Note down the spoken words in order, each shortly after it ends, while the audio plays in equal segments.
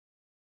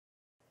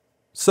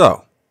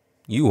So,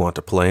 you want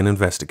to play an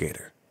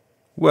investigator.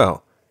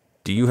 Well,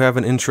 do you have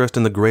an interest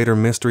in the greater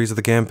mysteries of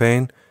the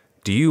campaign?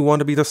 Do you want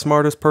to be the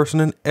smartest person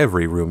in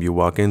every room you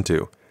walk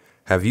into?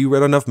 Have you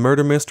read enough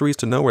murder mysteries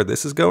to know where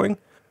this is going?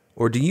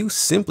 Or do you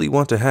simply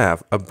want to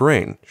have a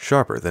brain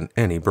sharper than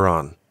any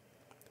brawn?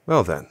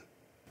 Well then,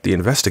 the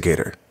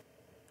investigator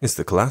is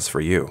the class for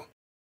you.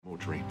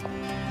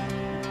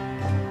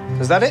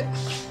 Is that it?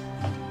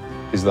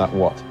 Is that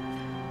what?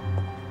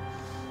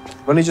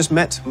 We've only just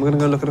met, and we're going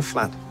to go look at a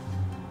flat.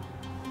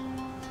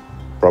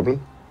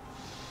 Problem?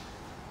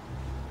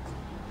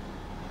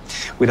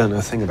 We don't know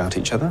a thing about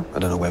each other. I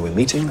don't know where we're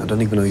meeting. I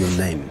don't even know your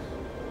name.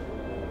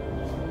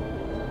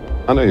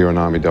 I know you're an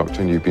army doctor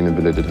and you've been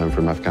invalided home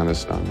from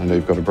Afghanistan. I know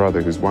you've got a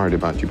brother who's worried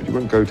about you, but you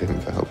won't go to him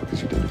for help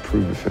because you don't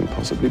approve of him,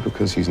 possibly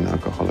because he's an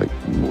alcoholic,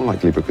 more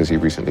likely because he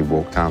recently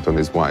walked out on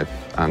his wife.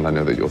 And I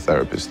know that your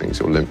therapist thinks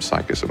you're limp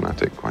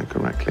psychosomatic, quite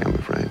correctly, I'm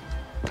afraid.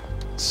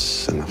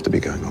 It's enough to be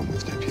going on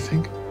with, don't you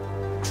think?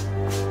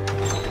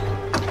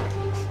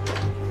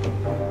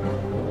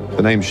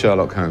 The name's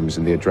Sherlock Holmes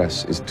and the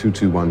address is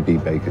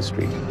 221B Baker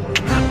Street.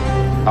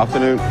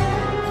 Afternoon.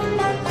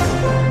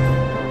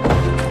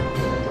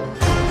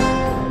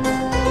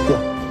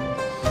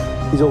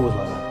 Yeah, he's always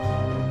like that.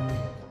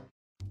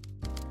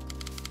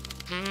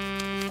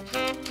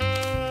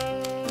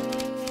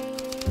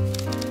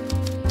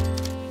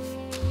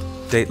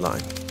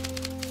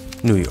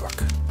 Dateline, New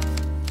York,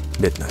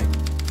 midnight.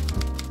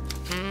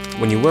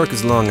 When you work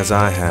as long as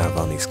I have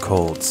on these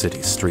cold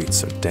city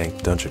streets or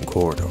dank dungeon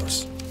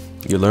corridors,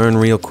 you learn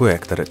real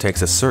quick that it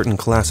takes a certain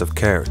class of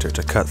character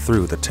to cut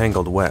through the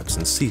tangled webs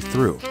and see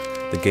through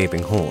the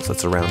gaping holes that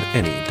surround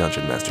any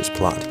dungeon master's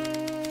plot.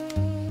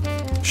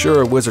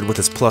 Sure, a wizard with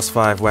his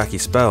 +5 wacky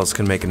spells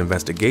can make an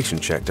investigation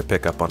check to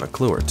pick up on a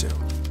clue or two,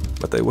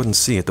 but they wouldn't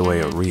see it the way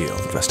a real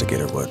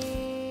investigator would.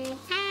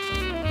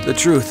 The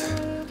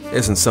truth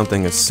isn't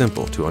something as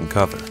simple to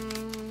uncover.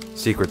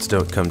 Secrets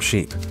don't come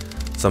cheap.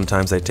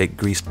 Sometimes they take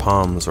greased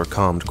palms or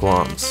calmed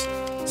qualms.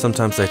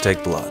 Sometimes they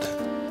take blood.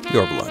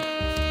 Your blood.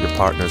 Your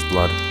partner's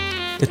blood.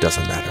 It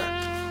doesn't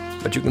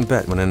matter. But you can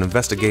bet when an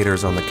investigator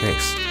is on the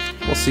case,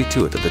 we'll see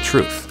to it that the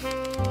truth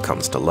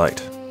comes to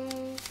light.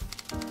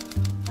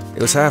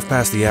 It was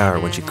 1/2 the hour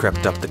when she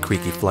crept up the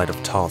creaky flight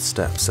of tall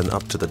steps and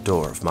up to the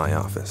door of my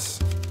office.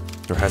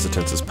 Her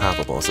hesitance as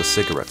palpable as a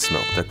cigarette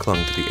smoke that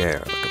clung to the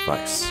air like a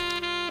vice.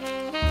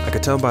 I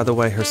could tell by the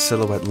way her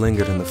silhouette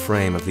lingered in the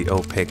frame of the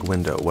opaque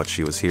window what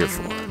she was here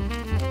for.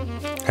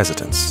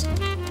 Hesitance.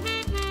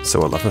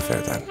 So a love affair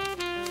then.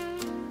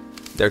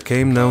 There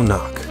came no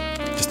knock,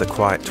 just the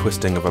quiet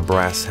twisting of a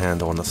brass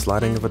handle and the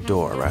sliding of a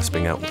door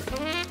rasping outward.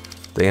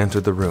 They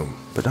entered the room,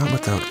 but not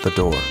without the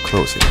door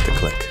closing with a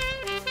click.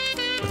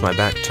 With my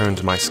back turned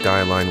to my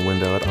skyline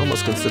window, I'd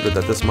almost considered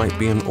that this might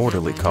be an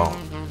orderly call.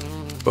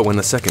 But when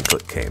the second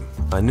click came,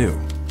 I knew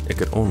it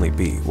could only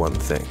be one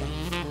thing.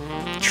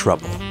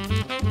 Trouble.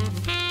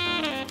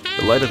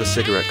 The light of the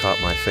cigarette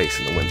caught my face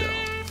in the window.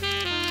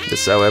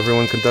 This how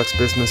everyone conducts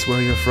business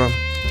where you're from?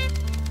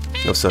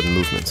 No sudden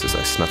movements as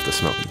I snuffed the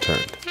smoke and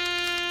turned.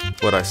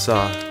 What I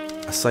saw,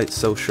 a sight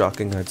so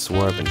shocking I'd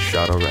swore I'd been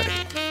shot already.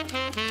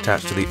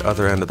 Attached to the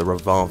other end of the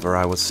revolver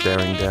I was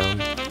staring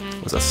down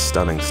was a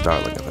stunning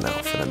starling of an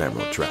elf in an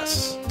emerald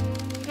dress.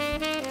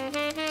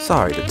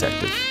 Sorry,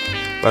 detective,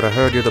 but I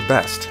heard you're the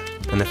best,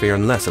 and if you're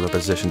in less of a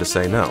position to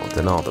say no,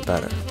 then all the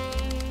better.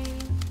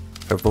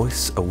 Her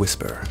voice a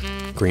whisper,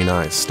 green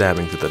eyes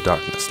stabbing through the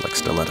darkness like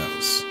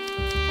stilettos.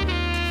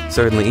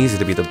 Certainly easy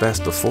to be the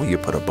best before you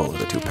put a bullet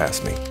or two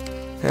past me.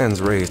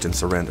 Hands raised in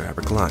surrender, I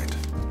reclined,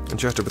 and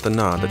gestured with a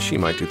nod that she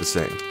might do the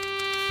same.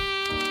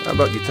 How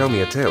about you tell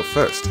me a tale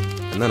first,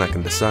 and then I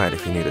can decide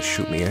if you need to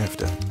shoot me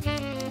after.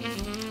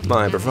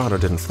 My bravado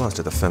didn't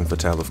fluster the femme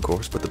fatale, of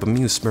course, but the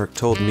bemused smirk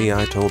told me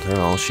I told her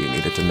all she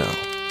needed to know.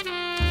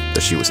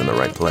 That she was in the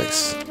right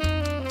place.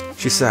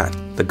 She sat,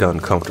 the gun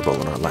comfortable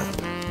in her lap.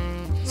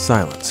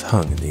 Silence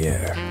hung in the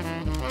air.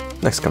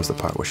 Next comes the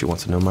part where she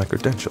wants to know my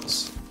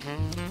credentials.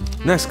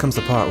 Next comes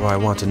the part where I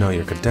want to know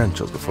your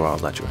credentials before I'll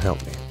let you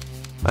help me.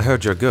 I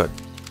heard you're good,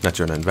 that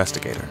you're an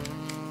investigator.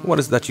 What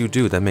is that you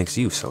do that makes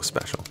you so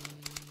special?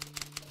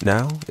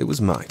 Now it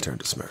was my turn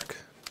to smirk.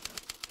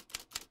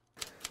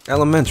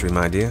 Elementary,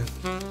 my dear.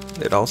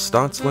 It all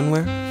starts when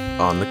we're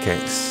on the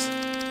case.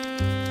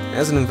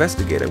 As an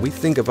investigator, we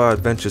think of our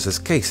adventures as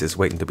cases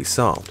waiting to be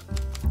solved.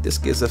 This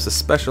gives us a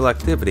special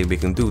activity we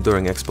can do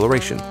during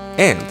exploration,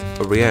 and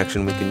a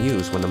reaction we can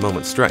use when the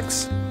moment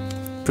strikes.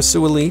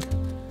 Pursue a lead,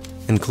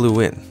 and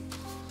clue in.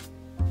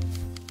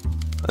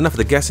 Enough of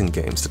the guessing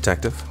games,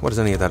 detective. What does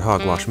any of that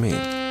hogwash mean?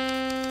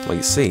 Well,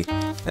 you see,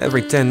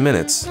 every 10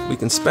 minutes, we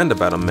can spend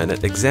about a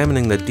minute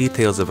examining the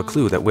details of a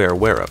clue that we're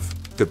aware of.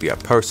 Could be a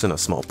person, a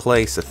small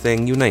place, a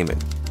thing, you name it.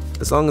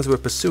 As long as we're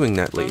pursuing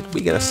that lead,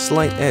 we get a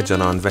slight edge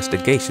on our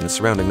investigation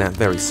surrounding that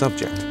very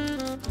subject.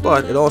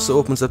 But it also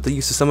opens up the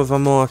use of some of our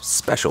more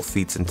special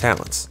feats and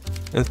talents.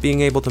 And with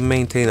being able to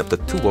maintain up to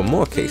 2 or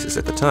more cases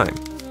at a time,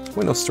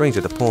 we're no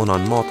stranger to pulling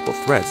on multiple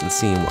threads and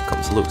seeing what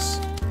comes loose.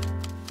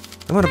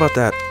 And what about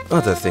that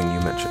other thing you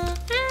mentioned?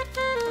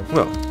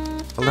 Well,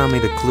 allow me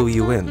to clue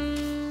you in.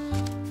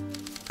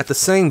 At the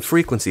same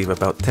frequency of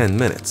about 10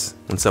 minutes,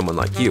 when someone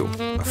like you,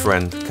 a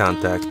friend,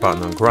 contact,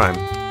 partner in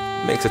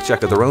crime, makes a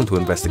check of their own to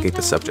investigate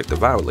the subject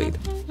of our lead,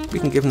 we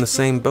can give them the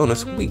same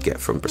bonus we get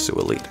from Pursue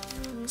a Lead.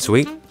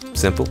 Sweet,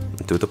 simple,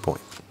 and to the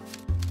point.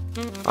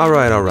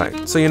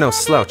 Alright, so you're no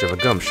slouch of a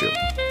gumshoe,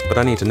 but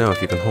I need to know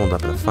if you can hold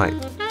up in a fight,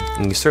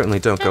 and you certainly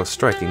don't go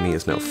striking me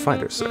as no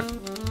fighter, sir.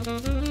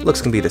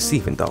 Looks can be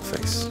deceiving,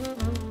 dollface.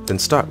 Then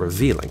start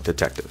revealing,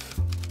 detective.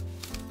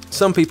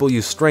 Some people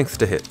use strength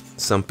to hit,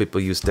 some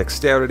people use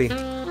dexterity,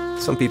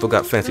 some people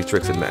got fancy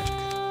tricks and magic.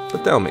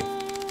 But tell me,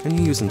 can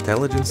you use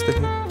intelligence to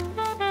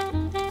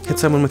hit? Hit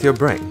someone with your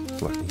brain.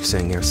 What, you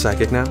saying you're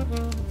psychic now?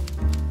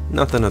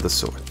 Nothing of the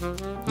sort.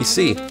 You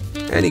see,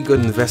 any good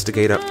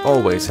investigator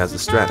always has a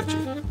strategy.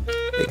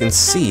 They can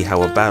see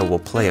how a battle will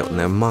play out in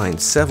their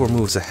mind several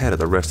moves ahead of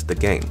the rest of the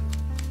game.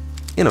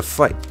 In a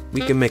fight,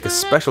 we can make a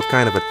special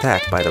kind of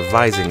attack by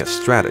devising a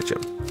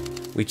stratagem.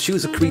 We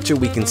choose a creature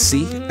we can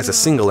see as a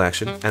single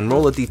action and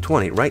roll a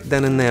d20 right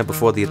then and there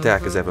before the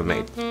attack is ever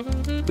made.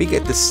 We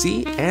get to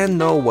see and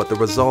know what the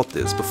result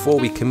is before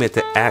we commit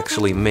to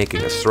actually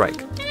making a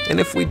strike. And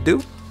if we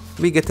do,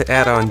 we get to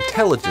add our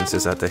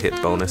intelligences at the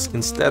hit bonus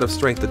instead of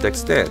strength or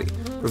dexterity,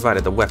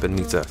 provided the weapon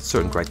meets a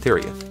certain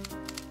criteria.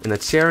 And the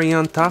cherry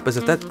on top is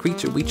if that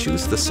creature we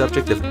choose is the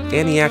subject of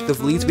any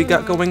active leads we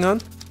got going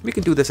on, we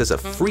can do this as a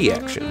free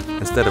action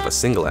instead of a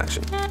single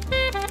action.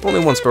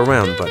 Only once per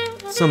round, but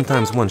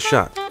sometimes one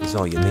shot is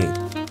all you need.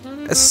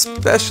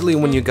 Especially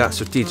when you got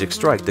strategic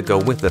strike to go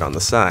with it on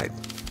the side.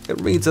 It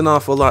reads an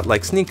awful lot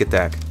like sneak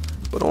attack,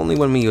 but only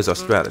when we use our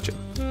stratagem.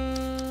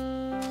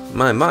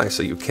 My,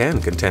 so you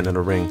can contend in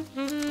a ring.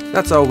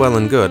 That's all well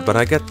and good, but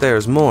I get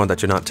there's more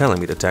that you're not telling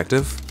me,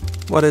 detective.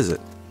 What is it?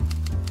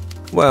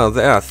 Well,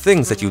 there are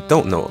things that you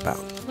don't know about.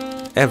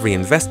 Every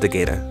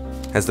investigator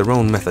has their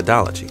own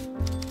methodology.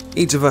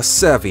 Each of us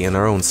savvy in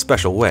our own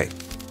special way.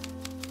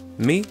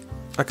 Me?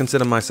 I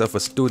consider myself a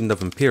student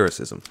of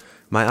empiricism.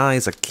 My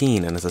eyes are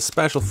keen, and as a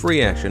special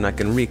free action, I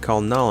can recall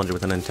knowledge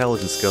with an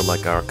intelligence skill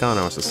like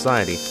Arcana or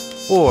Society,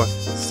 or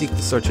seek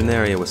to search an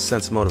area with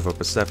sense motive or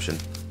perception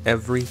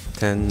every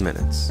 10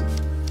 minutes.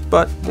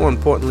 But more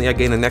importantly, I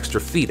gain an extra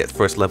feat at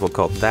first level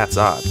called That's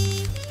Odd.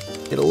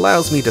 It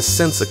allows me to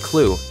sense a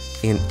clue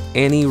in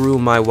any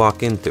room I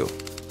walk into.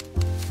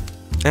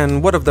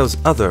 And what of those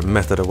other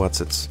method of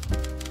whatsits?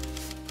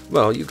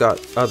 Well, you got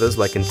others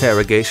like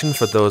interrogation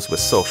for those with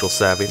social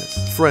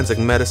savviness, forensic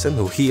medicine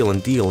who heal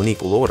and deal in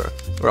equal order,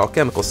 or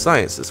alchemical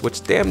sciences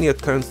which damn near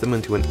turns them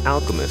into an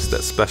alchemist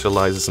that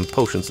specializes in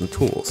potions and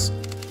tools.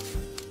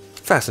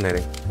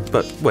 Fascinating.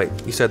 But wait,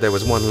 you said there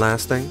was one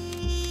last thing?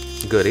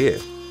 Good ear.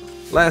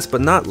 Last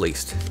but not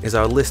least is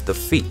our list of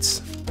feats,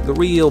 the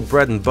real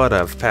bread and butter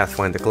of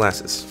Pathfinder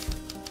classes.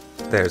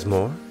 There's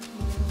more.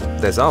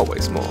 There's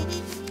always more.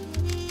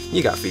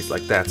 You got feats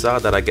like That's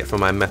Odd that I get from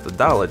my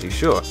methodology,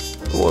 sure.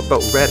 Or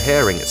about red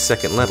herring at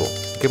 2nd level,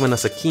 giving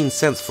us a keen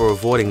sense for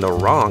avoiding the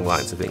wrong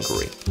lines of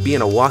inquiry.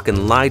 Being a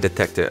walk-in lie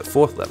detector at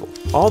 4th level.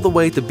 All the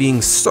way to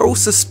being so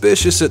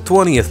suspicious at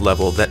 20th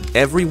level that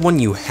everyone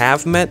you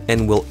have met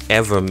and will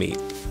ever meet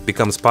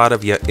becomes part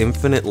of your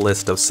infinite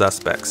list of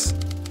suspects.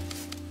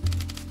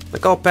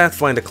 Like all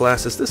Pathfinder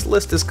classes, this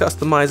list is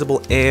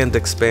customizable and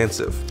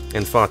expansive,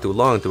 and far too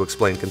long to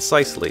explain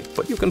concisely,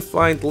 but you can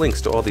find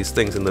links to all these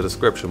things in the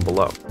description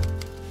below.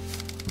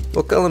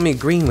 Well, color me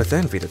green with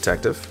envy,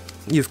 detective.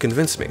 You've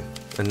convinced me,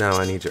 and now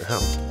I need your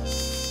help.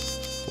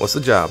 What's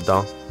the job,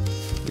 doll?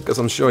 Because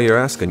I'm sure you're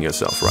asking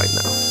yourself right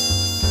now.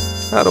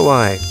 How do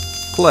I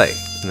play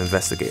an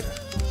investigator?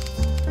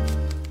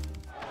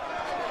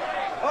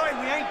 Oi,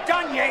 we ain't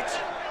done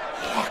yet!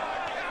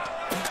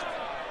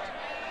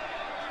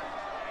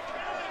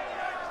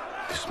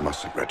 This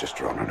mustn't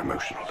register on an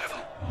emotional level.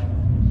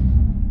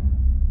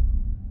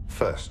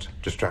 First,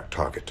 distract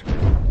target.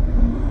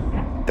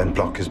 Then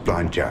block his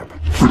blind jab.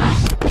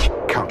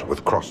 Counter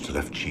with cross to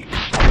left cheek.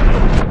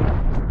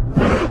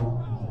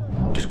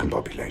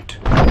 Discombobulate.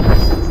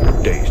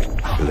 Dazed,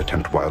 will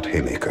attempt wild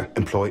haymaker.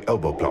 Employ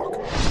elbow block.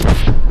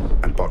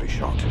 And body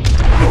shot.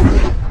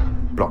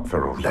 Block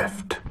feral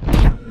left.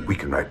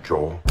 Weaken right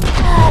jaw.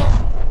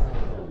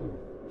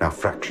 Now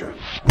fracture.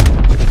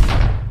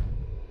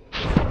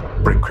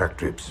 Break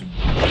cracked ribs.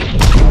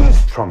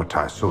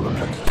 Traumatize solar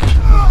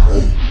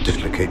plexus.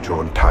 Dislocate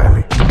jaw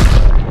entirely.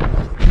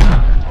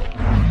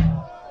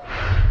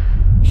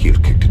 Heel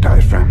kick to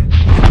diaphragm.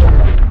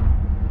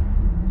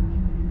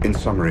 In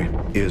summary,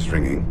 ears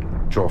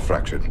ringing, jaw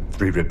fractured,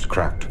 3 ribs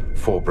cracked,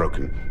 4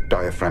 broken,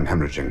 diaphragm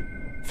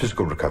hemorrhaging.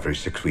 Physical recovery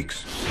 6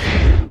 weeks.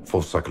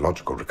 Full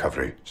psychological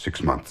recovery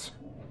 6 months.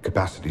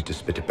 Capacity to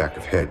spit it back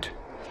of head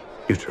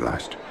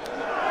neutralized.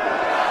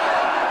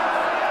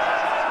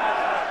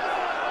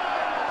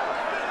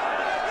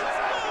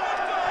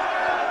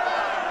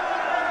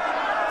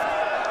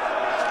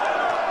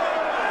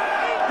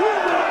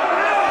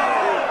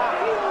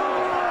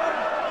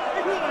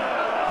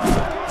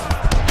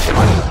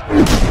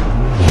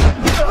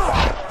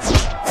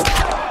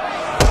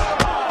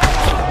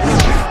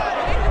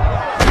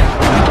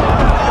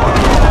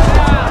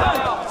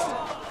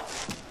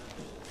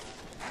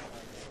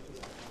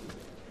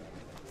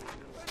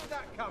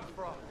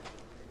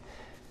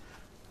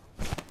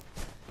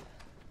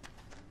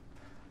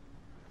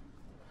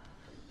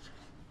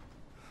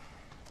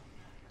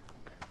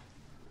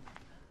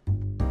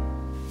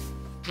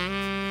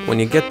 When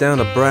you get down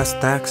to brass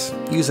tacks,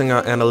 using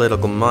our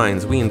analytical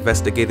minds, we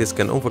investigators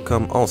can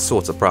overcome all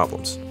sorts of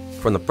problems,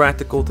 from the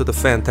practical to the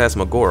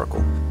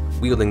phantasmagorical,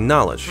 wielding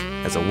knowledge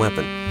as a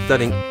weapon,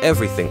 studying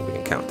everything we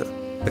encounter,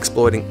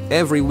 exploiting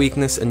every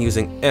weakness and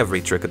using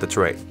every trick of the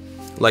trade.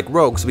 Like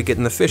rogues, we get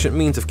an efficient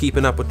means of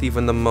keeping up with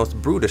even the most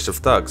brutish of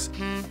thugs,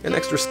 and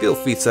extra skill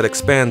feats that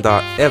expand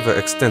our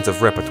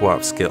ever-extensive repertoire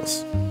of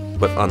skills.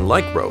 But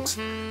unlike rogues,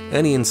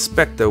 any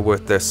inspector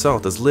worth their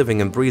salt is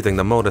living and breathing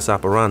the modus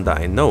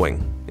operandi, and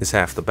knowing is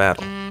half the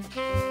battle.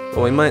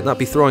 While we might not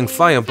be throwing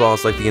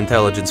fireballs like the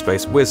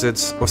intelligence-based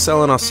wizards, or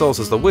selling our souls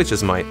as the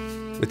witches might,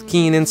 with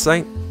keen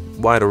insight,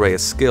 wide array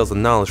of skills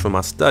and knowledge from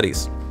our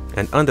studies,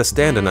 and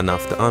understanding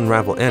enough to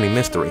unravel any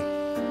mystery,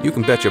 you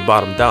can bet your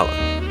bottom dollar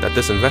that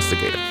this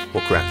investigator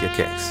will crack your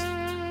case.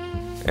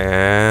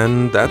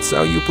 And that's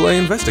how you play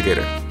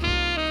investigator.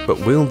 But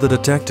will the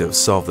detective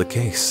solve the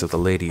case of the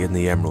lady in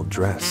the emerald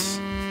dress?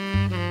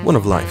 One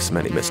of life's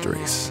many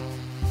mysteries.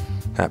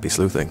 Happy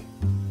sleuthing.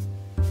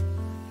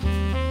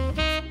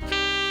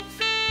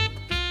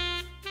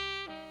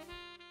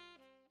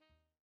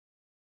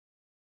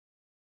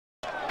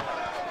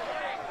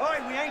 Oi,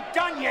 we ain't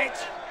done yet!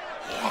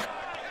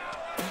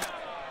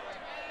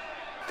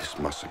 This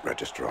mustn't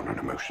register on an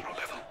emotional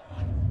level.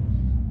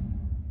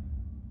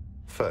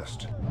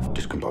 First,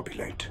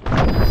 discombobulate.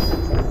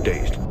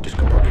 Dazed,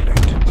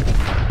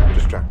 discombobulate.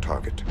 Distract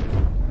target.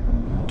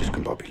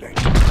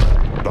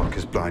 Discombobulate. Block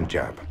his blind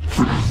jab.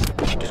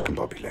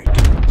 Discombobulate.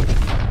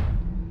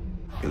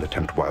 He'll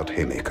attempt wild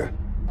haymaker.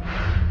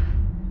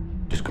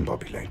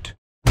 Discombobulate.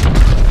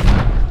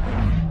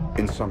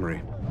 In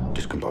summary,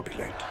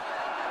 discombobulate.